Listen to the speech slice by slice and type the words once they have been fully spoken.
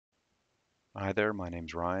Hi there, my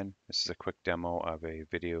name's Ryan. This is a quick demo of a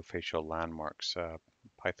video facial landmarks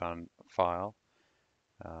Python file.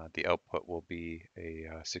 The output will be a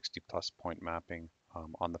 60 plus point mapping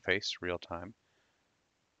on the face real time.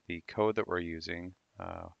 The code that we're using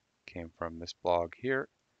came from this blog here.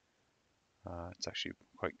 It's actually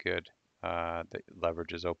quite good. That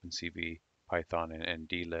leverages OpenCV, Python, and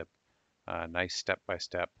dlib. Nice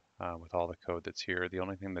step-by-step with all the code that's here. The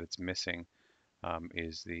only thing that it's missing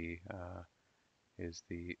is the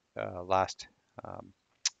last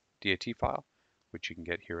DAT file, which you can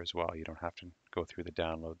get here as well. You don't have to go through the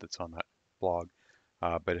download that's on that blog,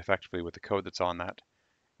 but effectively with the code that's on that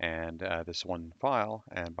and this one file,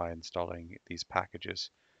 and by installing these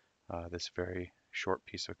packages, this very short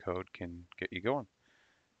piece of code can get you going.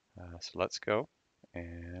 So let's go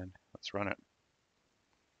and let's run it.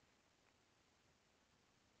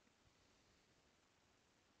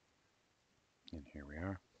 And here we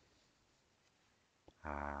are.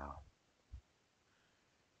 You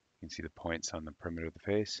can see the points on the perimeter of the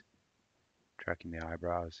face, tracking the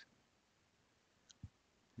eyebrows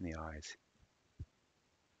and the eyes.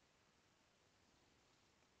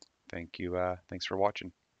 Thank you. Thanks for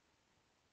watching.